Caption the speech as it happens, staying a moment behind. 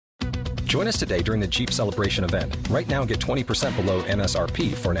Join us today during the Jeep Celebration event. Right now, get 20% below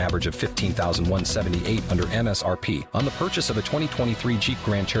MSRP for an average of $15,178 under MSRP on the purchase of a 2023 Jeep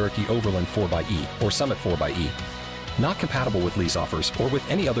Grand Cherokee Overland 4xE or Summit 4xE. Not compatible with lease offers or with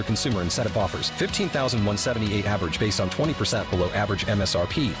any other consumer incentive offers. $15,178 average based on 20% below average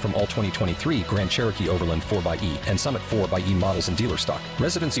MSRP from all 2023 Grand Cherokee Overland 4xE and Summit 4xE models in dealer stock.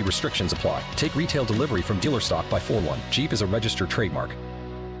 Residency restrictions apply. Take retail delivery from dealer stock by 4/1. Jeep is a registered trademark.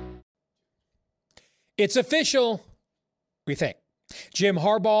 It's official, we think. Jim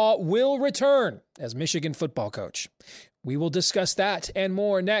Harbaugh will return as Michigan football coach. We will discuss that and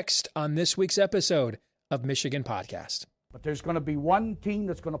more next on this week's episode of Michigan Podcast. But there's going to be one team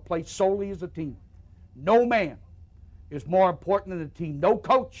that's going to play solely as a team. No man is more important than the team. No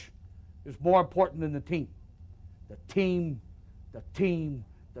coach is more important than the team. The team, the team,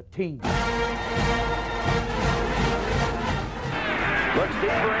 the team. Looks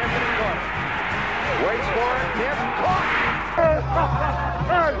deep for Anthony Clark. Waits for it. Yes, caught. Hey,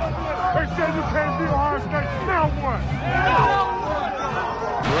 they said you can't be Ohio State. Now what?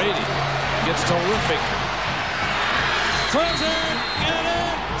 Brady gets terrific. Throws it, and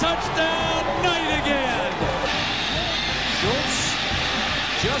in, touchdown, Knight again. Schultz,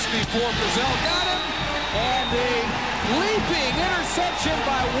 just before Brazil got him, and a leaping interception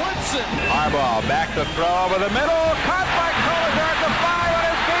by Woodson. Harbaugh back to throw over the middle, caught by Collier at the 5 on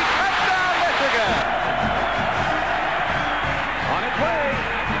his feet, touchdown, Michigan. On its way.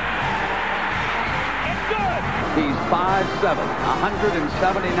 It's good. He's 5'7",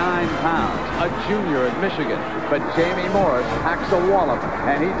 179 pounds, a junior at Michigan. But Jamie Morris packs a wallop,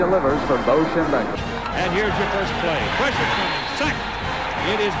 and he delivers for Bo Schembechler. And here's your first play. Pressure coming, sack.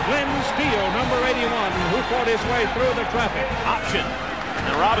 It is Glenn Steele, number 81, who fought his way through the traffic. Option.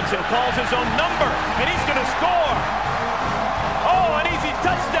 And Robinson calls his own number, and he's going to score. Oh, an easy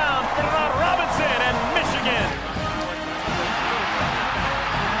touchdown for Robinson and Michigan.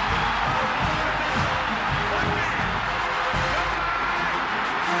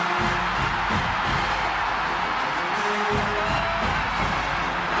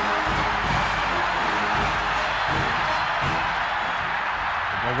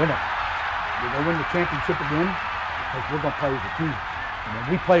 Win it. We're going to win the championship again because we're going to play as a team. And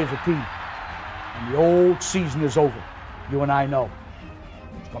when we play as a team and the old season is over, you and I know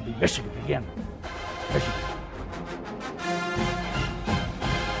it's going to be Michigan again. Michigan.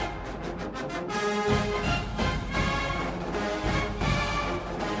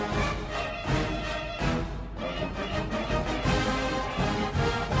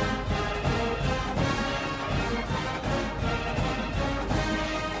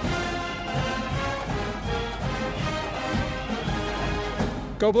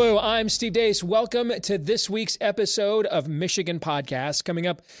 Go Blue, I'm Steve Deace. Welcome to this week's episode of Michigan Podcast. Coming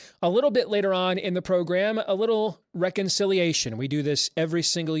up a little bit later on in the program, a little reconciliation. We do this every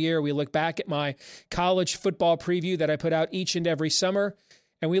single year. We look back at my college football preview that I put out each and every summer,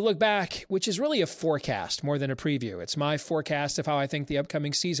 and we look back, which is really a forecast more than a preview. It's my forecast of how I think the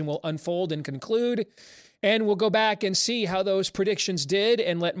upcoming season will unfold and conclude, and we'll go back and see how those predictions did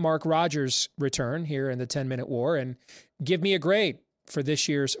and let Mark Rogers return here in the 10-Minute War and give me a grade for this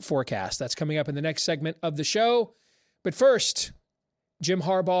year's forecast. That's coming up in the next segment of the show. But first, Jim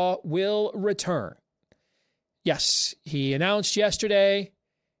Harbaugh will return. Yes, he announced yesterday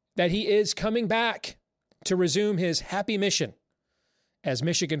that he is coming back to resume his happy mission as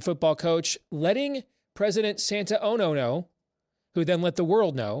Michigan football coach, letting President Santa Ono know, who then let the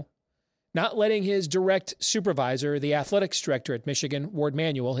world know, not letting his direct supervisor, the athletics director at Michigan, Ward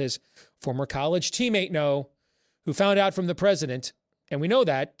Manuel, his former college teammate, know, who found out from the president. And we know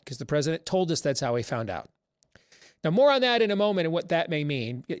that because the president told us that's how he found out. Now, more on that in a moment and what that may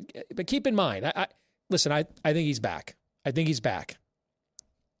mean. But keep in mind, I think he's back. I think he's back.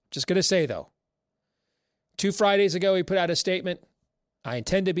 Just going to say, though, 2 Fridays ago, he put out a statement. I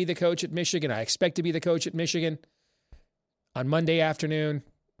intend to be the coach at Michigan. I expect to be the coach at Michigan. On Monday afternoon,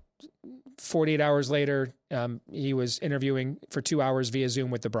 48 hours later, he was interviewing for 2 hours via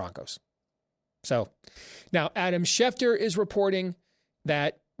Zoom with the Broncos. So now Adam Schefter is reporting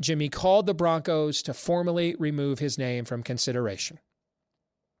that Jimmy called the Broncos to formally remove his name from consideration.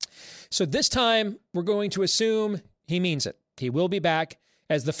 So this time, we're going to assume he means it. He will be back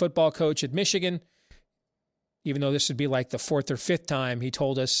as the football coach at Michigan, even though this would be like the 4th or 5th time he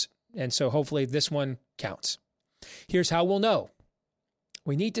told us, and so hopefully this one counts. Here's how we'll know.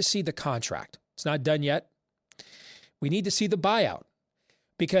 We need to see the contract. It's not done yet. We need to see the buyout,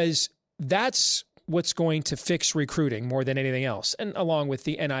 because that's what's going to fix recruiting more than anything else, and along with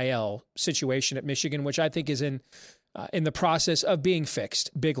the NIL situation at Michigan, which I think is in the process of being fixed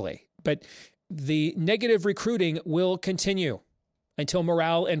bigly. But the negative recruiting will continue until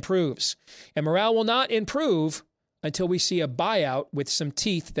morale improves. And morale will not improve until we see a buyout with some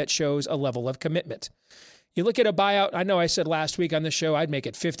teeth that shows a level of commitment. You look at a buyout, I know I said last week on the show I'd make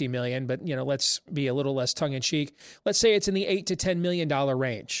it $50 million, but let's be a little less tongue-in-cheek. Let's say it's in the $8 to $10 million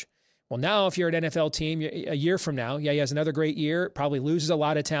range. Well, now if you're an NFL team, a year from now, he has another great year, probably loses a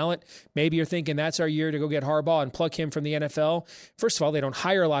lot of talent. Maybe you're thinking that's our year to go get Harbaugh and pluck him from the NFL. First of all, they don't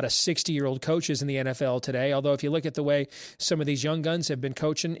hire a lot of 60-year-old coaches in the NFL today, although if you look at the way some of these young guns have been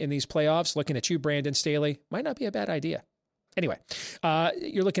coaching in these playoffs, looking at you, Brandon Staley, might not be a bad idea. Anyway,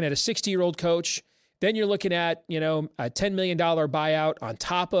 you're looking at a 60-year-old coach. Then you're looking at, a $10 million buyout on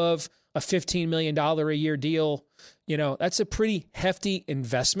top of a $15 million a year deal. That's a pretty hefty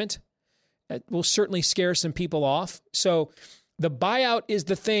investment. That will certainly scare some people off. So the buyout is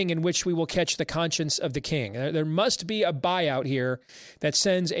the thing in which we will catch the conscience of the king. There must be a buyout here that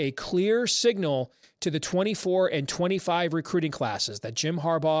sends a clear signal to the 24 and 25 recruiting classes that Jim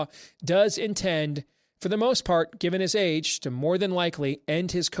Harbaugh does intend, for the most part, given his age, to more than likely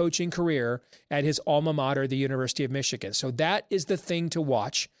end his coaching career at his alma mater, the University of Michigan. So that is the thing to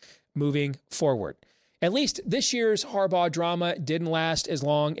watch moving forward. At least this year's Harbaugh drama didn't last as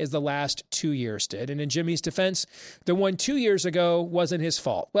long as the last 2 years did. And in Jimmy's defense, the one 2 years ago wasn't his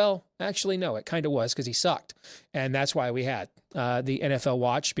fault. Well, actually, no, it kind of was because he sucked. And that's why we had the NFL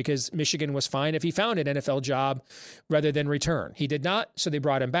watch, because Michigan was fine if he found an NFL job rather than return. He did not, so they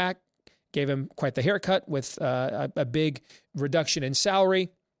brought him back, gave him quite the haircut with a big reduction in salary.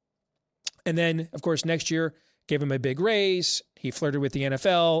 And then, of course, next year, gave him a big raise. He flirted with the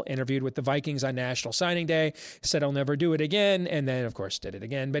NFL, interviewed with the Vikings on National Signing Day, said I'll never do it again, and then, of course, did it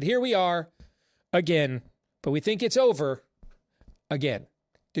again. But here we are again, but we think it's over again.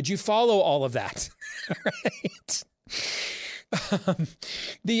 Did you follow all of that? Right.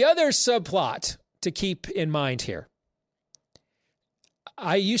 The other subplot to keep in mind here.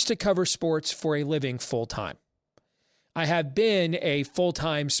 I used to cover sports for a living full-time. I have been a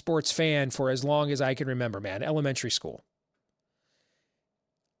full-time sports fan for as long as I can remember, man, elementary school.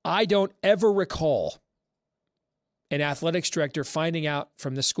 I don't ever recall an athletics director finding out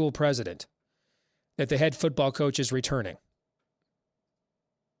from the school president that the head football coach is returning.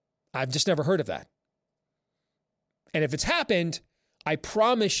 I've just never heard of that. And if it's happened, I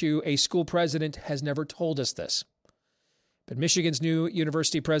promise you a school president has never told us this. But Michigan's new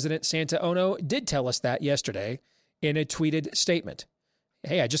university president, Santa Ono, did tell us that yesterday in a tweeted statement.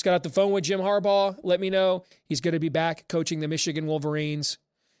 Hey, I just got off the phone with Jim Harbaugh. Let me know. He's going to be back coaching the Michigan Wolverines.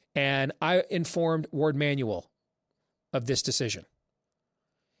 And I informed Ward Manuel of this decision.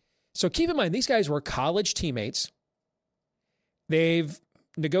 So keep in mind, these guys were college teammates. They've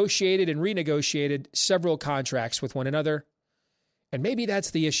negotiated and renegotiated several contracts with one another. And maybe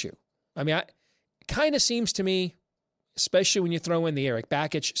that's the issue. I mean, it kind of seems to me, especially when you throw in the Eric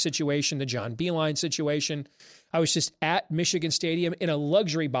Bakich situation, the John Beilein situation. I was just at Michigan Stadium in a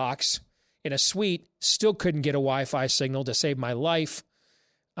luxury box in a suite, still couldn't get a Wi-Fi signal to save my life.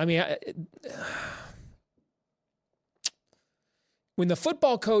 I mean, when the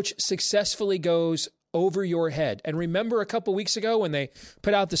football coach successfully goes over your head, and remember a couple weeks ago when they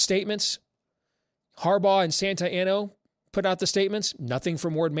put out the statements, Harbaugh and Santano put out the statements, nothing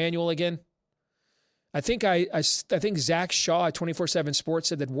from Ward Manuel again. I think Zach Shaw at 24/7 Sports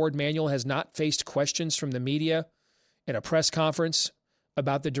said that Ward Manuel has not faced questions from the media in a press conference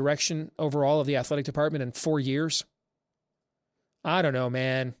about the direction overall of the athletic department in 4 years. I don't know,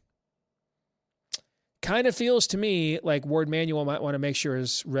 man. Kind of feels to me like Ward Manuel might want to make sure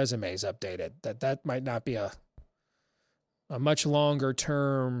his resume is updated. That might not be a much longer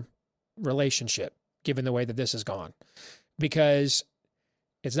term relationship, given the way that this has gone. Because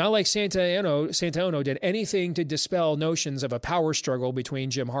it's not like Santano did anything to dispel notions of a power struggle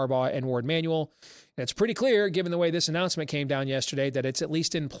between Jim Harbaugh and Ward Manuel. And it's pretty clear, given the way this announcement came down yesterday, that it's at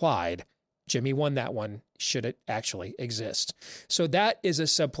least implied Jimmy won that one, should it actually exist. So that is a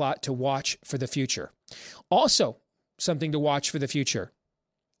subplot to watch for the future. Also, something to watch for the future.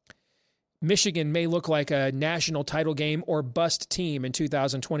 Michigan may look like a national title game or bust team in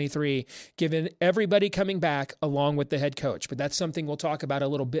 2023, given everybody coming back along with the head coach. But that's something we'll talk about a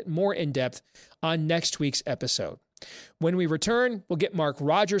little bit more in depth on next week's episode. When we return, we'll get Mark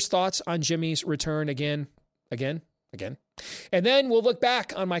Rogers' thoughts on Jimmy's return again. And then we'll look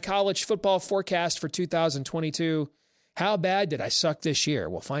back on my college football forecast for 2022. How bad did I suck this year?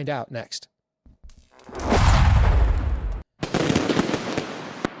 We'll find out next.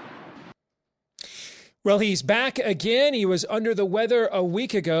 Well, he's back again. He was under the weather a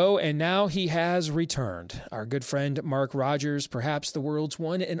week ago, and now he has returned. Our good friend Mark Rogers, perhaps the world's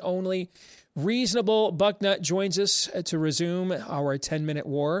one and only reasonable Bucknut, joins us to resume our 10-minute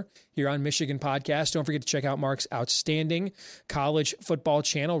war here on Michigan Podcast. Don't forget to check out Mark's outstanding college football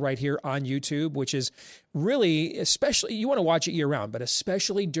channel right here on YouTube, which is really, especially, you want to watch it year-round, but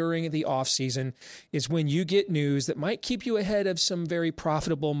especially during the off-season is when you get news that might keep you ahead of some very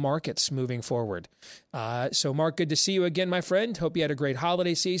profitable markets moving forward. So, Mark, good to see you again, my friend. Hope you had a great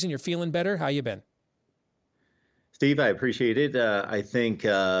holiday season. You're feeling better. How you been? Steve, I appreciate it. I think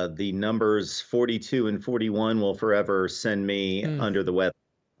the numbers 42 and 41 will forever send me under the weather.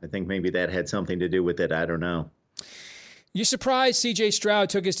 I think maybe that had something to do with it. I don't know. You surprised C.J. Stroud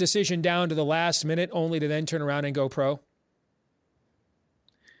took his decision down to the last minute only to then turn around and go pro?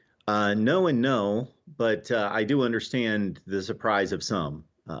 No and no, but I do understand the surprise of some.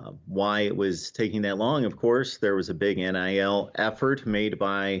 Why it was taking that long, of course, there was a big NIL effort made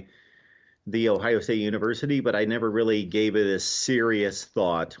by the Ohio State University, but I never really gave it a serious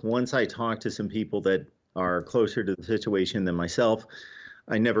thought. Once I talked to some people that are closer to the situation than myself,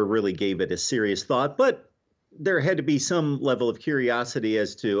 I never really gave it a serious thought, but there had to be some level of curiosity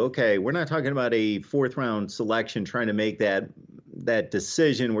as to, okay, we're not talking about a fourth round selection trying to make that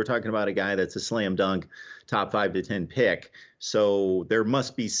decision. We're talking about a guy that's a slam dunk, top 5 to 10 pick. So there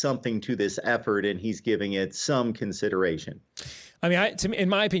must be something to this effort, and he's giving it some consideration. I mean, in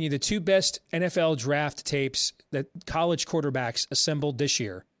my opinion, the two best NFL draft tapes that college quarterbacks assembled this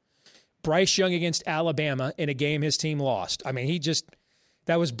year, Bryce Young against Alabama in a game his team lost. I mean,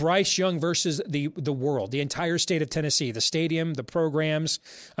 that was Bryce Young versus the world, the entire state of Tennessee, the stadium, the programs.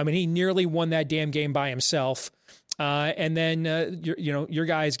 I mean, he nearly won that damn game by himself. And then, your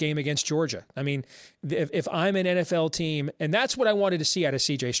guy's game against Georgia. I mean, if I'm an NFL team, and that's what I wanted to see out of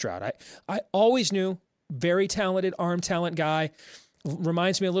C.J. Stroud. I always knew, very talented, arm talent guy.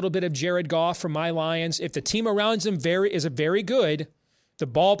 Reminds me a little bit of Jared Goff from my Lions. If the team around him is very good, the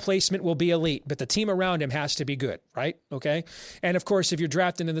ball placement will be elite, but the team around him has to be good, right? Okay? And, of course, if you're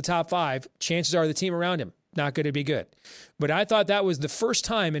drafted in the top 5, chances are the team around him not going to be good. But I thought that was the first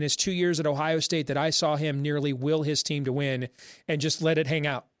time in his 2 years at Ohio State that I saw him nearly will his team to win and just let it hang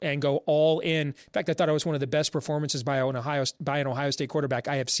out and go all in. In fact, I thought it was one of the best performances by an Ohio State quarterback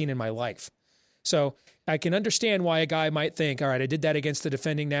I have seen in my life. So I can understand why a guy might think, all right, I did that against the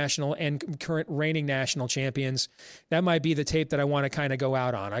defending national and current reigning national champions. That might be the tape that I want to kind of go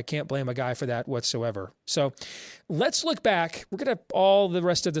out on. I can't blame a guy for that whatsoever. So let's look back. We're going to all the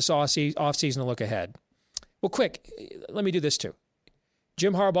rest of this offseason to look ahead. Well, quick, let me do this too.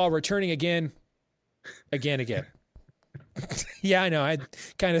 Jim Harbaugh returning again. Yeah, I know. I had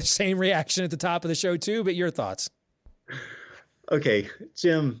kind of the same reaction at the top of the show too, but your thoughts? Okay,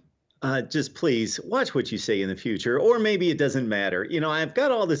 Jim. Just please watch what you say in the future, or maybe it doesn't matter. You know, I've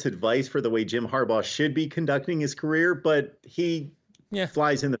got all this advice for the way Jim Harbaugh should be conducting his career, but he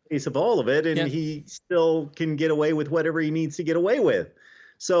flies in the face of all of it, and he still can get away with whatever he needs to get away with.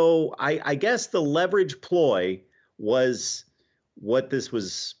 So I guess the leverage ploy was what this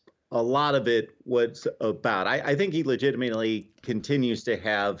was, a lot of it was about. I think he legitimately continues to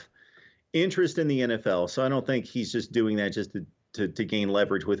have interest in the NFL, so I don't think he's just doing that just to gain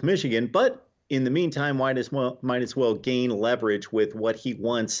leverage with Michigan. But in the meantime, might as well gain leverage with what he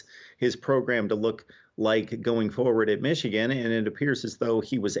wants his program to look like going forward at Michigan. And it appears as though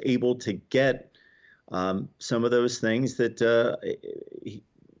he was able to get some of those things that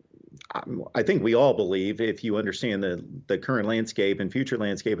I think we all believe, if you understand the current landscape and future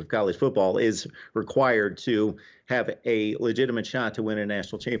landscape of college football, is required to have a legitimate shot to win a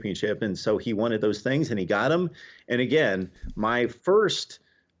national championship. And so he wanted those things and he got them. And again, my first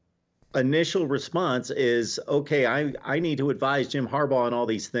initial response is, okay, I need to advise Jim Harbaugh on all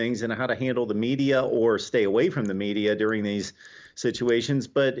these things and how to handle the media or stay away from the media during these situations.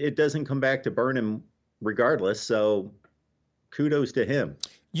 But it doesn't come back to burn him regardless. So kudos to him.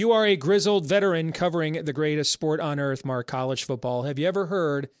 You are a grizzled veteran covering the greatest sport on earth, Mark, college football. Have you ever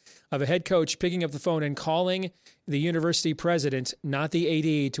heard of a head coach picking up the phone and calling the university president, not the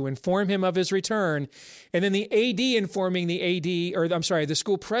AD, to inform him of his return, and then the AD informing the AD, or I'm sorry, the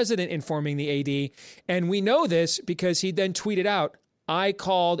school president informing the AD? And we know this because he then tweeted out, I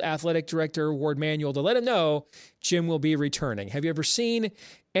called athletic director Ward Manuel to let him know Jim will be returning. Have you ever seen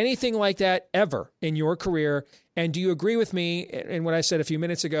anything like that ever in your career? And do you agree with me in what I said a few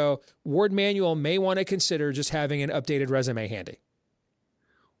minutes ago? Ward Manuel may want to consider just having an updated resume handy.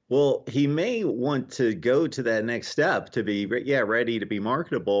 Well, he may want to go to that next step to be, ready to be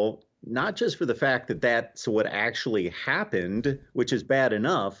marketable, not just for the fact that that's what actually happened, which is bad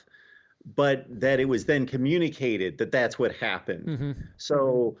enough, but that it was then communicated that that's what happened. Mm-hmm.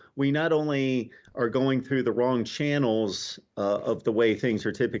 So we not only are going through the wrong channels of the way things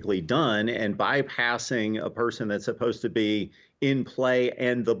are typically done and bypassing a person that's supposed to be in play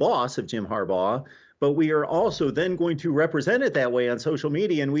and the boss of Jim Harbaugh, but we are also then going to represent it that way on social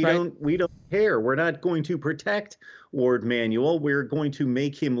media, and we don't care. We're not going to protect Ward Manuel. We're going to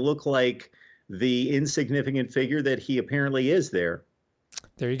make him look like the insignificant figure that he apparently is there.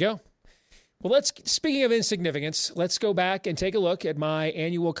 There you go. Well, speaking of insignificance, let's go back and take a look at my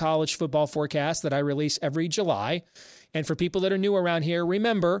annual college football forecast that I release every July. And for people that are new around here,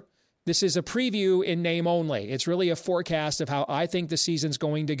 remember, this is a preview in name only. It's really a forecast of how I think the season's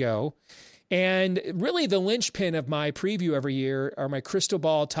going to go. And really the linchpin of my preview every year are my crystal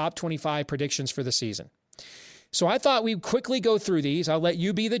ball top 25 predictions for the season. So I thought we'd quickly go through these. I'll let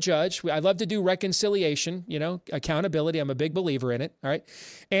you be the judge. I love to do reconciliation, accountability. I'm a big believer in it. All right.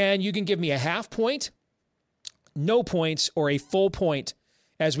 And you can give me a half point, no points, or a full point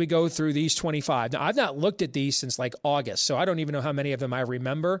as we go through these 25. Now, I've not looked at these since like August, so I don't even know how many of them I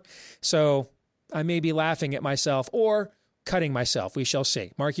remember. So I may be laughing at myself or cutting myself. We shall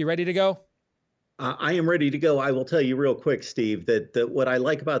see. Mark, you ready to go? I am ready to go. I will tell you real quick, Steve, that what I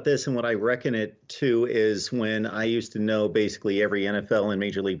like about this and what I reckon it to is when I used to know basically every NFL and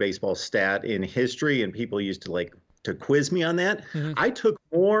Major League Baseball stat in history, and people used to quiz me on that. Mm-hmm. I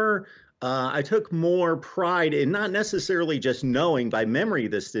took more pride in not necessarily just knowing by memory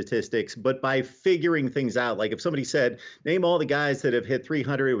the statistics, but by figuring things out. Like if somebody said, name all the guys that have hit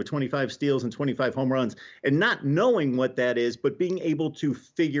 300 with 25 steals and 25 home runs, and not knowing what that is, but being able to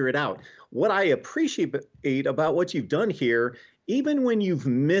figure it out. What I appreciate about what you've done here, even when you've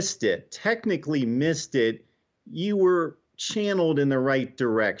technically missed it, you were channeled in the right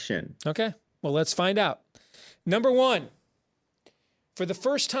direction. Okay, well, let's find out. Number one. For the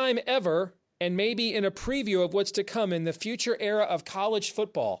first time ever, and maybe in a preview of what's to come in the future era of college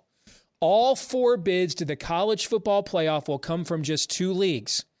football, all 4 bids to the college football playoff will come from just 2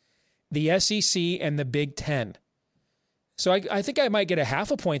 leagues, the SEC and the Big Ten. So I think I might get a half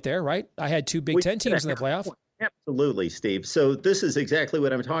a point there, right? I had 2 Big Ten teams in the playoff. Absolutely, Steve. So this is exactly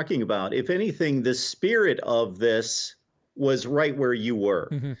what I'm talking about. If anything, the spirit of this was right where you were.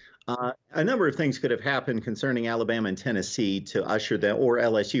 Mm-hmm. A number of things could have happened concerning Alabama and Tennessee to usher them, or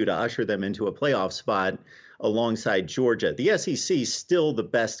LSU to usher them into a playoff spot alongside Georgia. The SEC is still the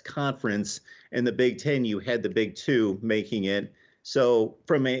best conference, and the Big Ten, you had the Big Two making it. So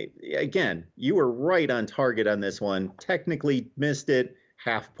again, you were right on target on this one. Technically missed it,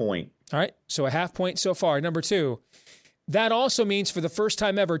 half point. All right, so a half point so far. Number 2. That also means for the first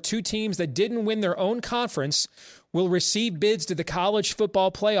time ever, 2 teams that didn't win their own conference will receive bids to the college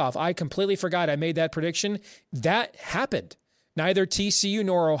football playoff. I completely forgot I made that prediction. That happened. Neither TCU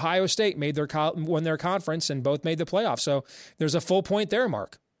nor Ohio State won their conference, and both made the playoff. So there's a full point there,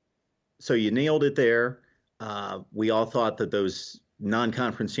 Mark. So you nailed it there. We all thought that those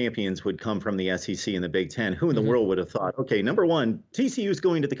non-conference champions would come from the SEC and the Big Ten. Who in the world would have thought, okay, number 1, TCU is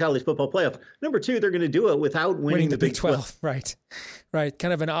going to the college football playoff. Number 2, they're going to do it without winning the Big 12. Right.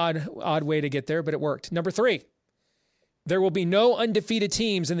 Kind of an odd way to get there, but it worked. Number 3, there will be no undefeated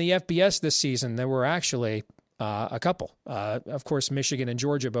teams in the FBS this season. There were actually a couple. Of course, Michigan and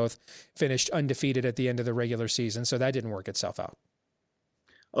Georgia both finished undefeated at the end of the regular season, so that didn't work itself out.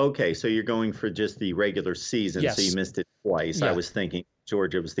 Okay, so you're going for just the regular season, yes. So you missed it twice. Yeah. I was thinking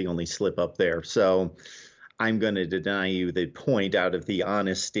Georgia was the only slip up there. So I'm going to deny you the point out of the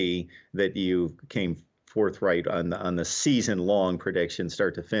honesty that you came forthright on the season-long prediction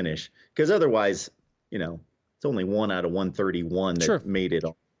start to finish. Because otherwise, it's only 1 out of 131 that Sure. made it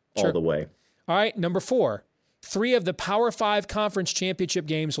all Sure. the way. All right, number 4. 3 of the Power 5 conference championship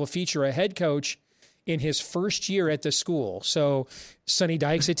games will feature a head coach in his first year at the school. So Sonny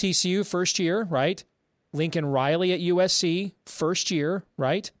Dykes at TCU, first year, right? Lincoln Riley at USC, first year,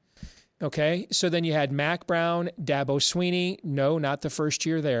 right? Okay, so then you had Mac Brown, Dabo Swinney. No, not the first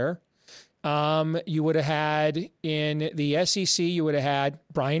year there. You would have had in the SEC, you would have had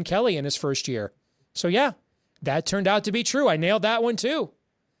Brian Kelly in his first year. So yeah, that turned out to be true. I nailed that one too.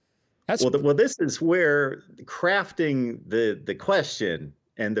 Well, this is where crafting the question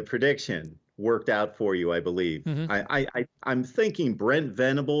and the prediction worked out for you, I believe. Mm-hmm. I'm thinking Brent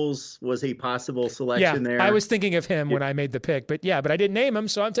Venables was a possible selection there. I was thinking of him when I made the pick, but I didn't name him,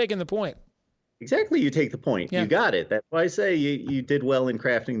 so I'm taking the point. Exactly. You take the point. Yeah. You got it. That's why I say you did well in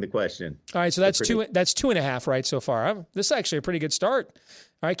crafting the question. All right, so that's 2.5 right so far. This is actually a pretty good start.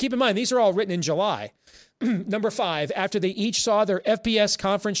 All right, keep in mind, these are all written in July. Number 5, after they each saw their FBS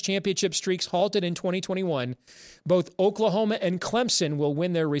conference championship streaks halted in 2021, both Oklahoma and Clemson will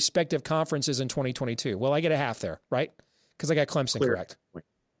win their respective conferences in 2022. Well, I get a half there, right? Because I got Clemson correct.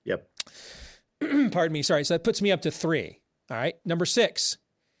 Yep. Pardon me. Sorry. So that puts me up to 3. All right. Number 6,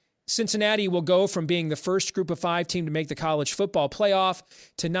 Cincinnati will go from being the first group of 5 team to make the college football playoff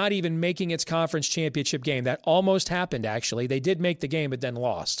to not even making its conference championship game. That almost happened, actually. They did make the game, but then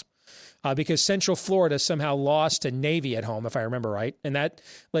lost because Central Florida somehow lost to Navy at home, if I remember right. And that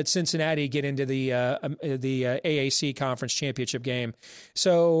let Cincinnati get into the AAC conference championship game.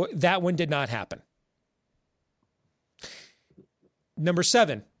 So that one did not happen. Number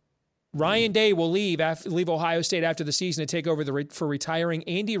 7, Ryan Day will leave Ohio State after the season to take over for retiring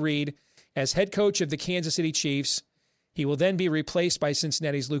Andy Reid as head coach of the Kansas City Chiefs. He will then be replaced by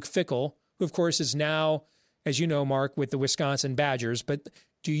Cincinnati's Luke Fickell, who, of course, is now, as you know, Mark, with the Wisconsin Badgers. But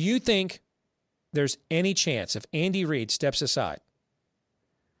do you think there's any chance, if Andy Reid steps aside,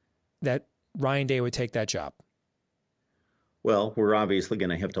 that Ryan Day would take that job? Well, we're obviously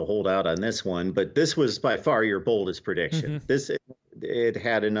going to have to hold out on this one, but this was by far your boldest prediction. It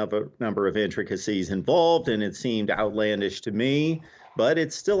had a number of intricacies involved, and it seemed outlandish to me, but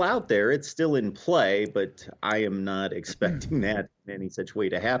it's still out there. It's still in play, but I am not expecting that in any such way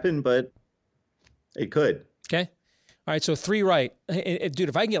to happen, but it could. Okay. All right, so 3 right. Dude,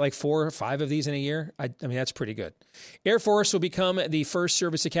 if I can get like 4 or 5 of these in a year, I mean, that's pretty good. Air Force will become the first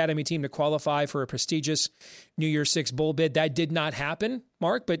Service Academy team to qualify for a prestigious New Year's 6 bowl bid. That did not happen,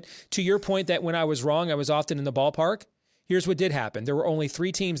 Mark, but to your point that when I was wrong, I was often in the ballpark, here's what did happen. There were only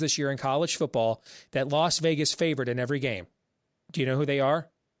 3 teams this year in college football that Las Vegas favored in every game. Do you know who they are?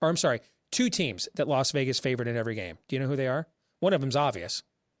 Or I'm sorry, 2 teams that Las Vegas favored in every game. Do you know who they are? One of them's obvious.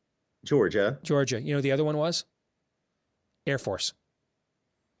 Georgia. You know who the other one was? Air Force.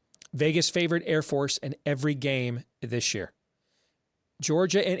 Vegas favored Air Force in every game this year.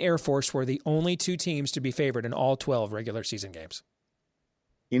 Georgia and Air Force were the only 2 teams to be favored in all 12 regular season games.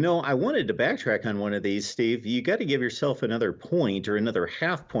 You know, I wanted to backtrack on one of these, Steve. You got to give yourself another point or another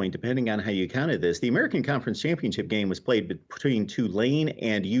half point, depending on how you counted this. The American Conference Championship game was played between Tulane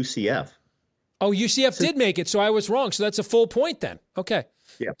and UCF. Oh, UCF did make it, so I was wrong. So that's a full point then. Okay.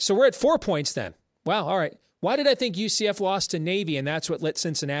 Yeah. So we're at 4 points then. Wow. All right. Why did I think UCF lost to Navy and that's what let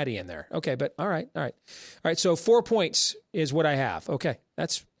Cincinnati in there? Okay, but all right. All right, so 4 points is what I have. Okay,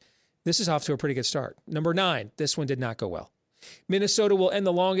 this is off to a pretty good start. Number 9, this one did not go well. Minnesota will end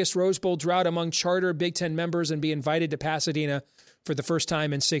the longest Rose Bowl drought among charter Big Ten members and be invited to Pasadena for the first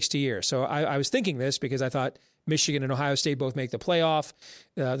time in 60 years. So I was thinking this because I thought Michigan and Ohio State both make the playoff.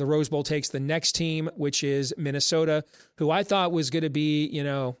 The Rose Bowl takes the next team, which is Minnesota, who I thought was going to be,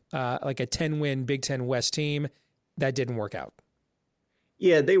 like a 10-win Big Ten West team. That didn't work out.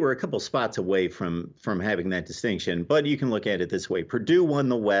 Yeah, they were a couple spots away from having that distinction, but you can look at it this way. Purdue won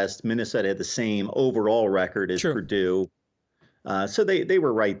the West. Minnesota had the same overall record as Purdue. So they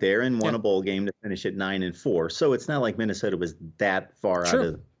were right there and won a bowl game to finish at 9-4. So it's not like Minnesota was that far out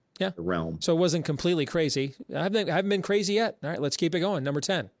of the realm. So it wasn't completely crazy. I haven't been crazy yet. All right, let's keep it going. Number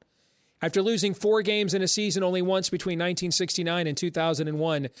 10. After losing 4 games in a season only once between 1969 and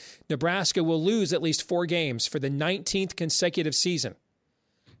 2001, Nebraska will lose at least 4 games for the 19th consecutive season.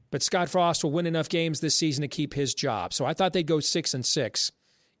 But Scott Frost will win enough games this season to keep his job. So I thought they'd go 6-6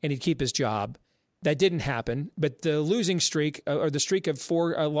 and he'd keep his job. That didn't happen, but the losing streak or the streak of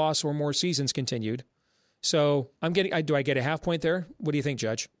 4 loss or more seasons continued. So do I get a half point there? What do you think,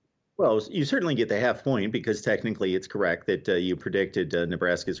 Judge? Well, you certainly get the half point because technically it's correct that you predicted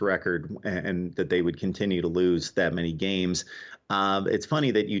Nebraska's record and that they would continue to lose that many games. It's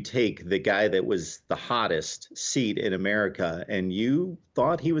funny that you take the guy that was the hottest seat in America and you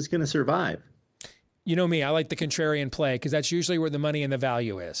thought he was going to survive. You know me, I like the contrarian play because that's usually where the money and the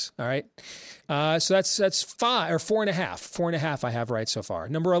value is. All right. So that's 5 or 4.5. 4.5 I have right so far.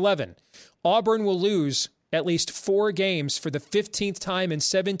 Number 11, Auburn will lose at least 4 games for the 15th time in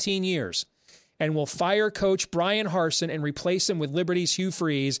 17 years and will fire coach Brian Harsin and replace him with Liberty's Hugh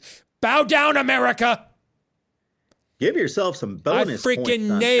Freeze. Bow down, America. Give yourself some bonus I points.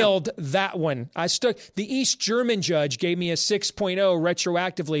 freaking nailed that one. The East German judge gave me a 6.0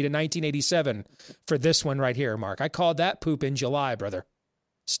 retroactively to 1987 for this one right here, Mark. I called that poop in July, brother.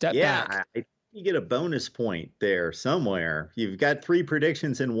 Step back. Yeah, you get a bonus point there somewhere. You've got 3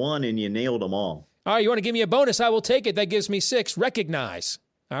 predictions in one and you nailed them all. All right, you want to give me a bonus? I will take it. That gives me 6. Recognize.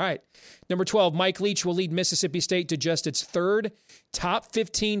 All right. Number 12, Mike Leach will lead Mississippi State to just its third top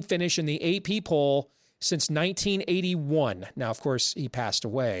 15 finish in the AP poll since 1981. Now, of course, he passed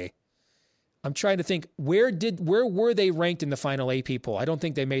away. I'm trying to think, where were they ranked in the final AP poll? I don't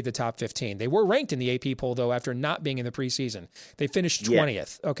think they made the top 15. They were ranked in the AP poll, though, after not being in the preseason. They finished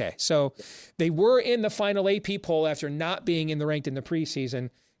 20th. Yeah. Okay, so they were in the final AP poll after not being ranked in the preseason,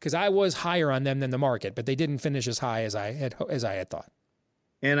 because I was higher on them than the market, but they didn't finish as high as I had thought.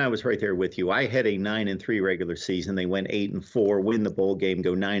 And I was right there with you. I had a 9-3 regular season. They went 8-4, win the bowl game,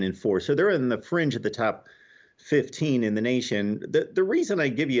 go 9-4. So they're in the fringe of the top 15 in the nation. The reason I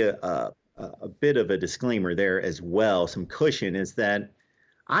give you a bit of a disclaimer there as well, some cushion, is that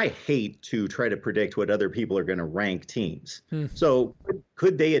I hate to try to predict what other people are going to rank teams. So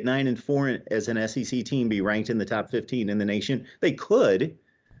could they at 9-4 as an SEC team be ranked in the top 15 in the nation? They could.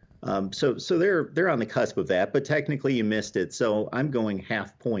 So they're on the cusp of that, but technically you missed it. So I'm going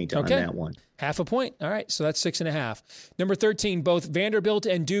half point on that one. Half a point. All right. So that's 6.5. Number 13, both Vanderbilt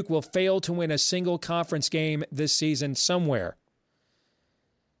and Duke will fail to win a single conference game this season somewhere.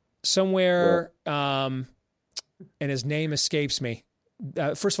 And his name escapes me.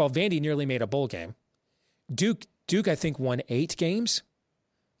 First of all, Vandy nearly made a bowl game. Duke, I think, won 8 games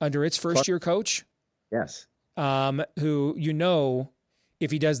under its first-year coach. Yes. Who, if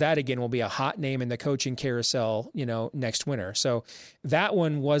he does that again, will be a hot name in the coaching carousel, next winter. So that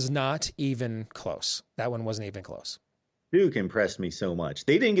one was not even close. That one wasn't even close. Duke impressed me so much.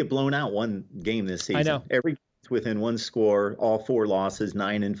 They didn't get blown out one game this season. I know. Every within one score, all 4 losses,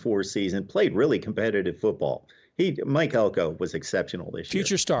 9-4 season, played really competitive football. Mike Elko was exceptional this year.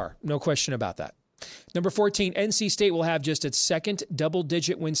 Future star, no question about that. Number 14, NC State will have just its second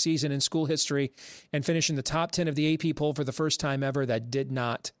double-digit win season in school history and finish in the top 10 of the AP poll for the first time ever. That did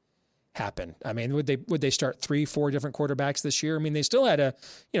not happen. I mean, would they start 3-4 different quarterbacks this year? I mean, they still had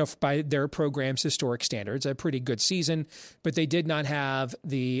by their program's historic standards, a pretty good season, but they did not have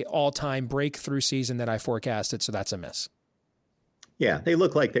the all-time breakthrough season that I forecasted, so that's a miss. Yeah, they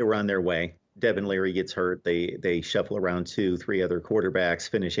look like they were on their way. Devin Leary gets hurt. They shuffle around 2-3 other quarterbacks,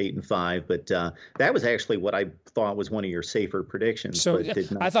 finish 8-5. But that was actually what I thought was one of your safer predictions. So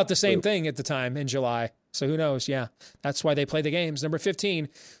I thought the same thing at the time in July. So who knows? Yeah, that's why they play the games. Number 15,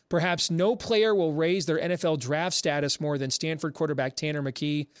 perhaps no player will raise their NFL draft status more than Stanford quarterback Tanner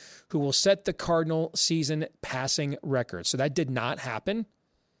McKee, who will set the Cardinal season passing record. So that did not happen.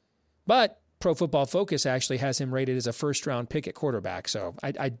 But Pro Football Focus actually has him rated as a first-round pick at quarterback, so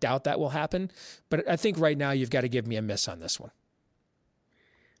I doubt that will happen. But I think right now you've got to give me a miss on this one.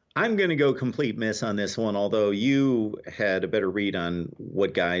 I'm going to go complete miss on this one, although you had a better read on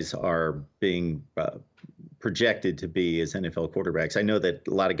what guys are being projected to be as NFL quarterbacks. I know that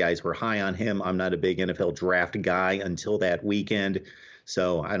a lot of guys were high on him. I'm not a big NFL draft guy until that weekend,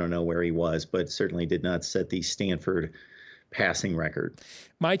 so I don't know where he was, but certainly did not set the Stanford passing record.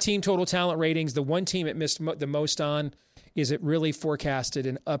 My team total talent ratings, the one team it missed the most on is it really forecasted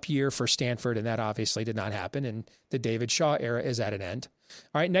an up year for Stanford, and that obviously did not happen, and the David Shaw era is at an end.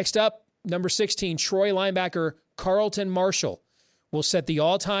 All right, next up, number 16, Troy linebacker Carlton Martial will set the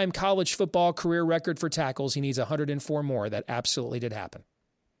all-time college football career record for tackles. He needs 104 more. That absolutely did happen.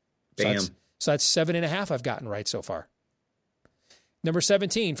 Bam. So that's 7.5 I've gotten right so far. Number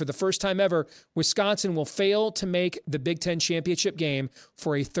 17, for the first time ever, Wisconsin will fail to make the Big Ten championship game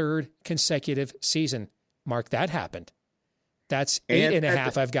for a third consecutive season. Mark, that happened. That's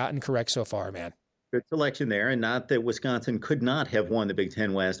 8.5 I've gotten correct so far, man. Good selection there, and not that Wisconsin could not have won the Big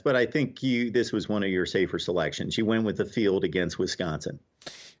Ten West, but I think this was one of your safer selections. You went with the field against Wisconsin.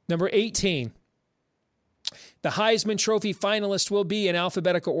 Number 18, the Heisman Trophy finalists will be in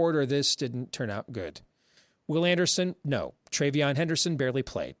alphabetical order. This didn't turn out good. Will Anderson? No. Travion Henderson barely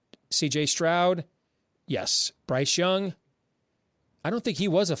played. C.J. Stroud? Yes. Bryce Young? I don't think he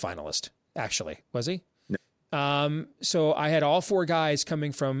was a finalist, actually. Was he? No. So I had all 4 guys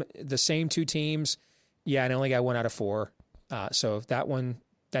coming from the same 2 teams. Yeah, and I only got 1 out of 4. So that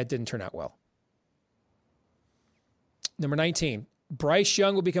didn't turn out well. Number 19. Bryce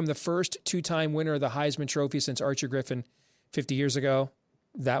Young will become the first 2-time winner of the Heisman Trophy since Archie Griffin 50 years ago.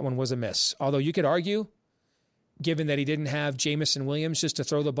 That one was a miss. Although you could argue, given that he didn't have Jamison Williams just to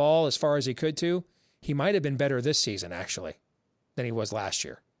throw the ball as far as he could to, he might have been better this season, actually, than he was last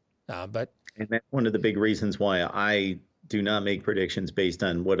year. And that's one of the big reasons why I do not make predictions based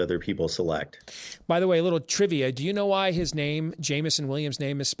on what other people select. By the way, a little trivia. Do you know why his name, Jamison Williams'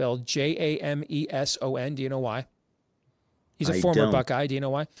 name, is spelled Jameson? Do you know why? He's a former Buckeye. Do you know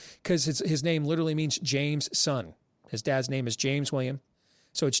why? Because his name literally means James' son. His dad's name is James William.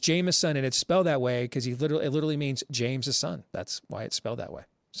 So it's Jameson, and it's spelled that way because it literally means James' son. That's why it's spelled that way.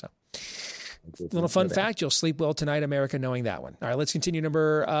 Little fun fact, you'll sleep well tonight, America, knowing that one. All right, let's continue.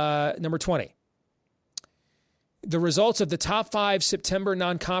 Number 20. The results of the top 5 September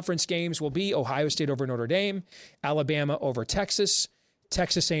non-conference games will be Ohio State over Notre Dame, Alabama over Texas,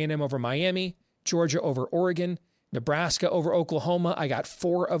 Texas A&M over Miami, Georgia over Oregon, Nebraska over Oklahoma. I got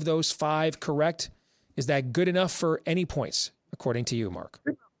 4 of those 5 correct. Is that good enough for any points, according to you, Mark?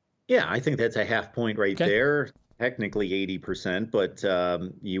 Yeah, I think that's a half point right there. Technically 80%, but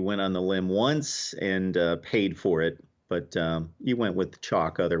you went on the limb once and paid for it. But you went with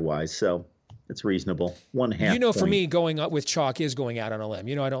chalk otherwise, so it's reasonable. 1/2. You know, for me, going up with chalk is going out on a limb.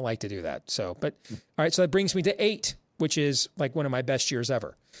 You know, I don't like to do that. So, but all right, so that brings me to 8, which is like one of my best years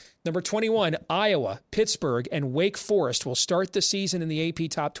ever. Number 21, Iowa, Pittsburgh, and Wake Forest will start the season in the AP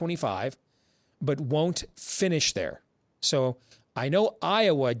Top 25, but won't finish there. So I know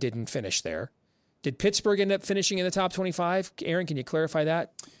Iowa didn't finish there. Did Pittsburgh end up finishing in the top 25? Aaron, can you clarify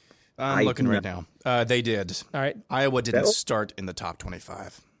that? I'm looking right now. They did. All right. Iowa didn't start in the top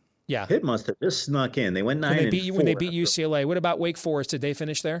 25. Yeah. Pitt must have just snuck in. They went 9-4. When they beat UCLA. What about Wake Forest? Did they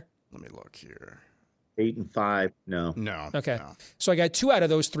finish there? Let me look here. 8-5. No. Okay. No. So I got 2 out of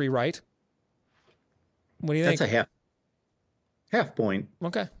those 3 right. What do you think? That's a half point.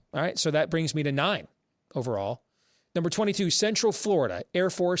 Okay. All right. So that brings me to 9 overall. Number 22, Central Florida, Air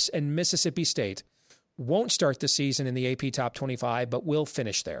Force, and Mississippi State won't start the season in the AP Top 25, but will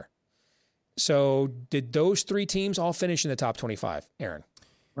finish there. So did those 3 teams all finish in the top 25, Aaron?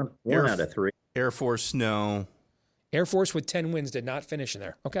 1 out of 3. Air Force, no. Air Force with 10 wins did not finish in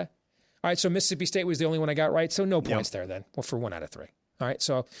there. Okay. All right, so Mississippi State was the only one I got right, so no points there then. Well, for 1 out of 3. All right,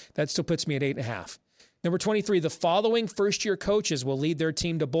 so that still puts me at 8.5. Number 23, the following first-year coaches will lead their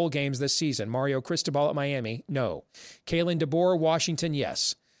team to bowl games this season. Mario Cristobal at Miami, no. Kalen DeBoer, Washington,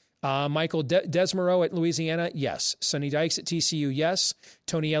 yes. Michael Desmarais at Louisiana, yes. Sonny Dykes at TCU, yes.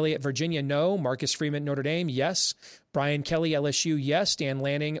 Tony Elliott, Virginia, no. Marcus Freeman, Notre Dame, yes. Brian Kelly, LSU, yes. Dan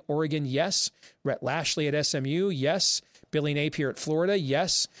Lanning, Oregon, yes. Rhett Lashley at SMU, yes. Billy Napier at Florida,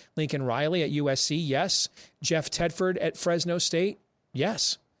 yes. Lincoln Riley at USC, yes. Jeff Tedford at Fresno State,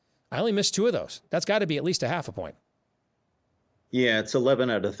 yes. I only missed 2 of those. That's got to be at least a half a point. Yeah, it's 11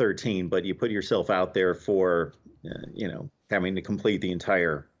 out of 13, but you put yourself out there for, having to complete the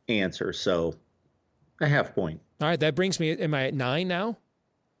entire answer. So a half point. All right, that brings me, am I at 9 now?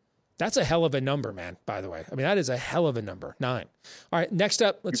 That's a hell of a number, man, by the way. I mean, that is a hell of a number, 9. All right, next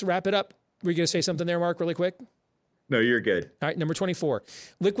up, let's wrap it up. Were you going to say something there, Mark, really quick? No, you're good. All right, number 24.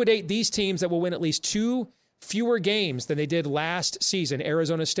 Liquidate these teams that will win at least 2 fewer games than they did last season.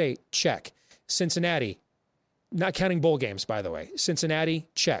 Arizona State, check. Cincinnati, not counting bowl games, by the way. Cincinnati,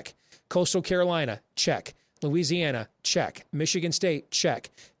 check. Coastal Carolina, check. Louisiana, check. Michigan State, check.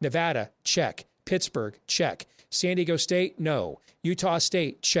 Nevada, check. Pittsburgh, check. San Diego State, no. Utah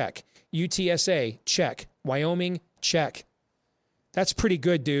State, check. UTSA, check. Wyoming, check. That's pretty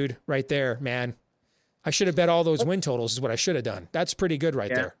good, dude, right there, man. I should have bet all those win totals is what I should have done. That's pretty good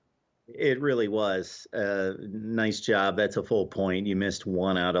right there. It really was. Nice job. That's a full point. You missed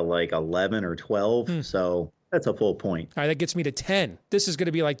 1 out of like 11 or 12. So that's a full point. All right, that gets me to 10. This is going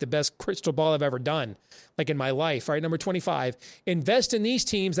to be like the best crystal ball I've ever done, like in my life. All right, number 25. Invest in these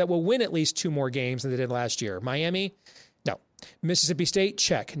teams that will win at least 2 more games than they did last year. Miami, no. Mississippi State,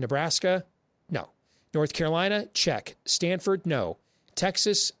 check. Nebraska, no. North Carolina, check. Stanford, no.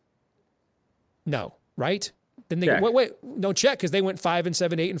 Texas, no. Right? Then they no, check, because they went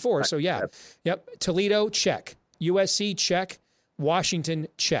 5-7, 8-4. So yeah, yep. Toledo, check. USC, check. Washington,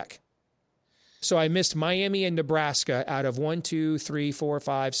 check. So I missed Miami and Nebraska out of 1, 2, 3, 4,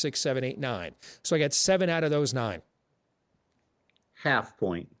 5, 6, 7, 8, 9. So I got 7 out of those 9. Half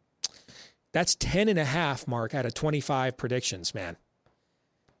point. That's 10.5, Mark, out of 25 predictions, man.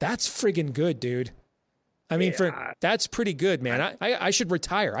 That's friggin' good, dude. I mean, that's pretty good, man. I should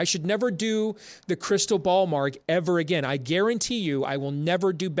retire. I should never do the crystal ball, Mark, ever again. I guarantee you I will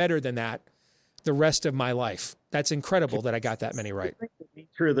never do better than that the rest of my life. That's incredible that I got that many right. The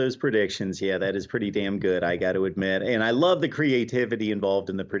nature of those predictions, yeah, that is pretty damn good, I got to admit. And I love the creativity involved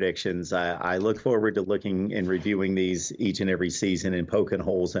in the predictions. I look forward to looking and reviewing these each and every season and poking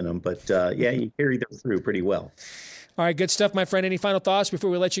holes in them. But, yeah, you carry those through pretty well. All right, good stuff, my friend. Any final thoughts before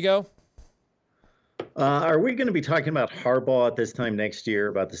we let you go? Are we going to be talking about Harbaugh at this time next year,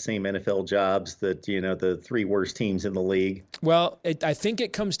 about the same NFL jobs that, the 3 worst teams in the league? Well, I think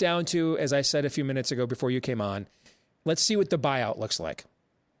it comes down to, as I said a few minutes ago before you came on, let's see what the buyout looks like.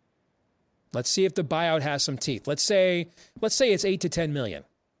 Let's see if the buyout has some teeth. Let's say it's $8 to $10 million.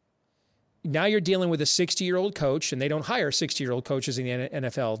 now you're dealing with a 60-year-old coach, and they don't hire 60-year-old coaches in the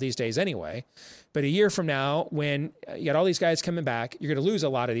NFL these days anyway. But a year from now, when you got all these guys coming back, you're going to lose a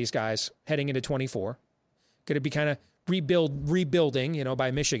lot of these guys heading into 24. Going to be kind of rebuilding,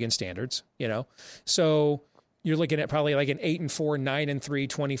 by Michigan standards, So you're looking at probably like an 8-4, 9-3,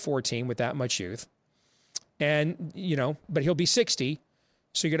 24 team with that much youth. And, but he'll be 60.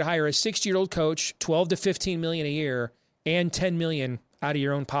 So you're going to hire a 60-year-old coach, $12 to $15 million a year, and $10 million out of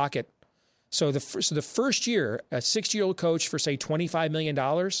your own pocket. So the first year, a 60-year-old coach for, say, $25 million,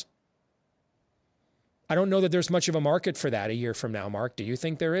 I don't know that there's much of a market for that a year from now, Mark. Do you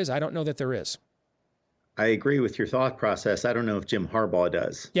think there is? I don't know that there is. I agree with your thought process. I don't know if Jim Harbaugh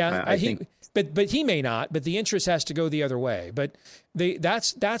does. Yeah, I think, but he may not. But the interest has to go the other way. But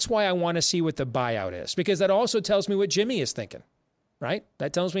that's why I want to see what the buyout is, because that also tells me what Jimmy is thinking, right?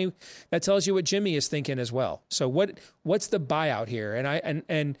 That tells you what Jimmy is thinking as well. So what's the buyout here?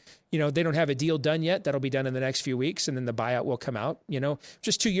 And they don't have a deal done yet. That'll be done in the next few weeks, and then the buyout will come out.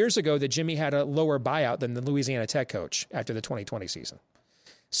 Just 2 years ago, that Jimmy had a lower buyout than the Louisiana Tech coach after the 2020 season.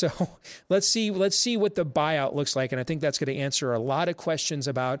 So let's see what the buyout looks like. And I think that's going to answer a lot of questions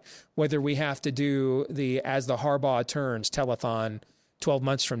about whether we have to do the As the Harbaugh Turns telethon 12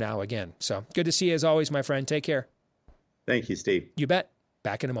 months from now again. So good to see you as always, my friend. Take care. Thank you, Steve. You bet.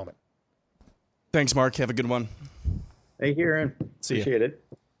 Back in a moment. Thanks, Mark. Have a good one. Hey, Kieran. Appreciate it.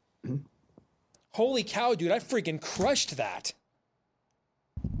 Holy cow, dude. I freaking crushed that.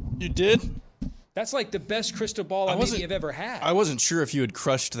 You did? That's like the best crystal ball I maybe have ever had. I wasn't sure if you had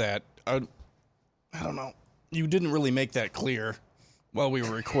crushed that. I don't know. You didn't really make that clear while we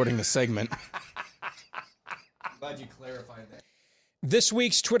were recording the segment. Glad you clarified that. This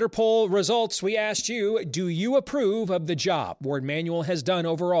week's Twitter poll results, we asked you, do you approve of the job Warde Manuel has done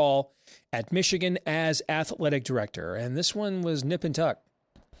overall at Michigan as athletic director? And this one was nip and tuck.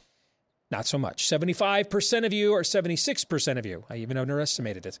 Not so much. 75% of you, or 76% of you, I even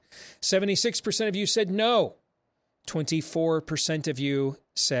underestimated it. 76% of you said no. 24% of you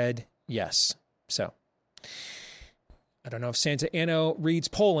said yes. So I don't know if Santa Anna reads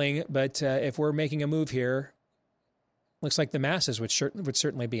polling, but if we're making a move here, looks like the masses would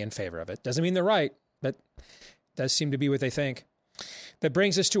certainly be in favor of it. Doesn't mean they're right, but does seem to be what they think. That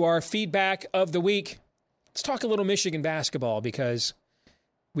brings us to our feedback of the week. Let's talk a little Michigan basketball, because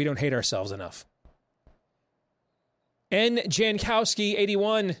we don't hate ourselves enough. N. Jankowski,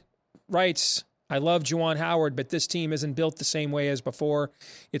 81, writes, I love Juwan Howard, but this team isn't built the same way as before.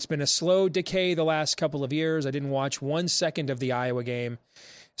 It's been a slow decay the last couple of years. I didn't watch 1 second of the Iowa game,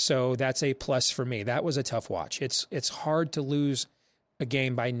 so that's a plus for me. That was a tough watch. It's hard to lose a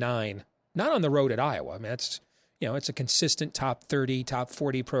game by 9, not on the road at Iowa. I mean, it's a consistent top 30, top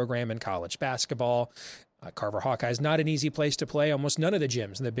 40 program in college basketball. Carver Hawkeye is not an easy place to play. Almost none of the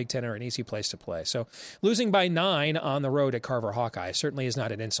gyms in the Big Ten are an easy place to play. So losing by 9 on the road at Carver Hawkeye certainly is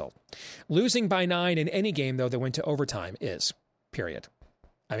not an insult. Losing by 9 in any game, though, that went to overtime is, period.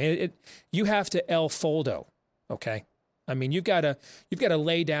 I mean, you have to El Foldo, okay? I mean, you've got to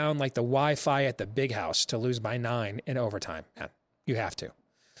lay down like the Wi-Fi at the big house to lose by 9 in overtime. Yeah, you have to.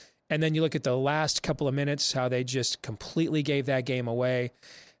 And then you look at the last couple of minutes, how they just completely gave that game away.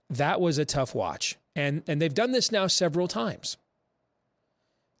 That was a tough watch. And they've done this now several times.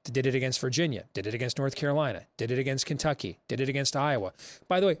 They did it against Virginia, did it against North Carolina, did it against Kentucky, did it against Iowa.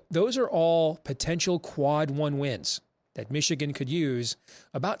 By the way, those are all potential quad 1 wins that Michigan could use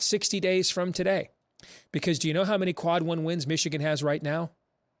about 60 days from today. Because do you know how many quad 1 wins Michigan has right now?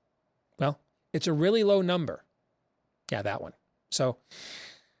 Well, it's a really low number. Yeah, that one. So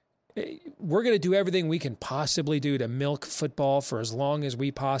we're going to do everything we can possibly do to milk football for as long as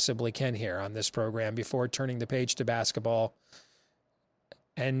we possibly can here on this program before turning the page to basketball.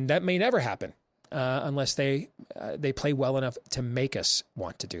 And that may never happen unless they play well enough to make us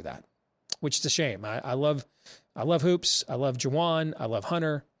want to do that, which is a shame. I love hoops. I love Juwan. I love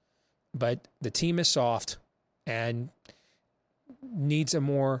Hunter. But the team is soft and needs a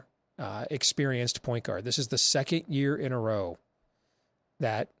more experienced point guard. This is the second year in a row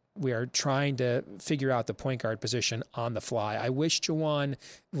that we are trying to figure out the point guard position on the fly. I wish Juwan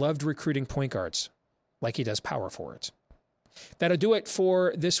loved recruiting point guards like he does power forwards. That'll do it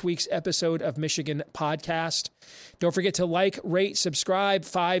for this week's episode of Michigan Podcast. Don't forget to like, rate, subscribe,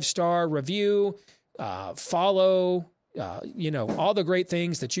 5-star review, follow, all the great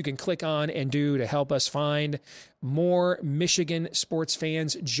things that you can click on and do to help us find more Michigan sports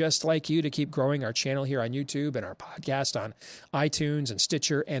fans just like you to keep growing our channel here on YouTube and our podcast on iTunes and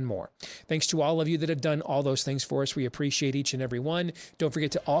Stitcher and more. Thanks to all of you that have done all those things for us. We appreciate each and every one. Don't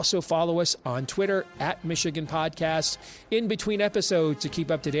forget to also follow us on Twitter at Michigan Podcast in between episodes to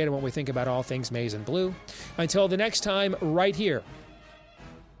keep up to date on what we think about all things maize and blue. Until the next time, right here,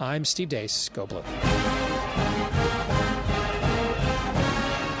 I'm Steve Deace. Go Blue.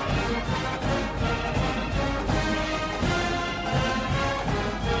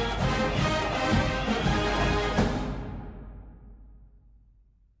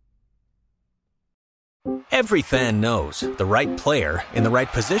 Every fan knows the right player in the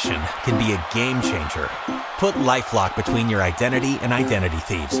right position can be a game changer. Put LifeLock between your identity and identity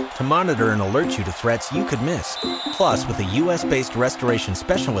thieves to monitor and alert you to threats you could miss. Plus, with a U.S.-based restoration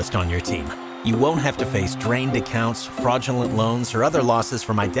specialist on your team, you won't have to face drained accounts, fraudulent loans, or other losses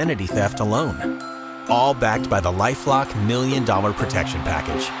from identity theft alone. All backed by the LifeLock $1 Million Protection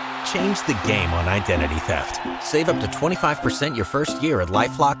Package. Change the game on identity theft. Save up to 25% your first year at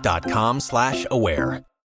LifeLock.com/aware.